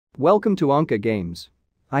Welcome to Anca Games.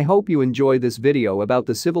 I hope you enjoy this video about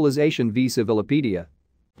the civilization v Civilopedia.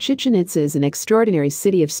 Chichen Itza is an extraordinary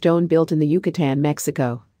city of stone built in the Yucatán,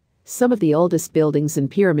 Mexico. Some of the oldest buildings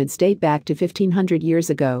and pyramids date back to 1500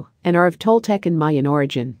 years ago and are of Toltec and Mayan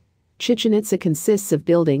origin. Chichen Itza consists of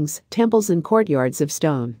buildings, temples and courtyards of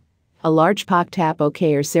stone. A large atop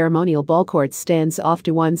or ceremonial ball court stands off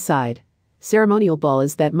to one side. Ceremonial ball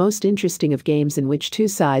is that most interesting of games in which two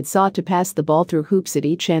sides sought to pass the ball through hoops at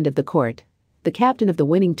each end of the court. The captain of the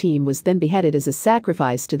winning team was then beheaded as a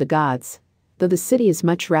sacrifice to the gods. Though the city is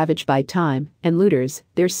much ravaged by time and looters,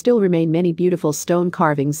 there still remain many beautiful stone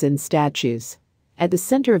carvings and statues. At the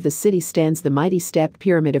center of the city stands the mighty step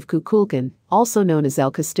pyramid of Kukulcan, also known as El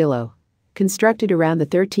Castillo. Constructed around the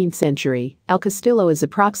 13th century, El Castillo is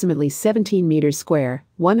approximately 17 meters square,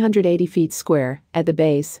 180 feet square, at the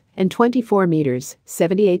base, and 24 meters,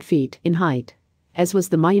 78 feet, in height. As was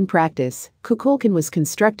the Mayan practice, Kukulcan was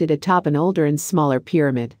constructed atop an older and smaller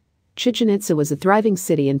pyramid. Chichen Itza was a thriving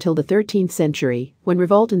city until the 13th century, when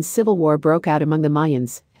revolt and civil war broke out among the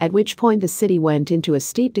Mayans, at which point the city went into a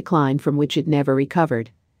steep decline from which it never recovered.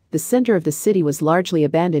 The center of the city was largely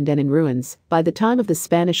abandoned and in ruins by the time of the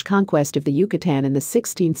Spanish conquest of the Yucatán in the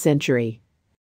 16th century.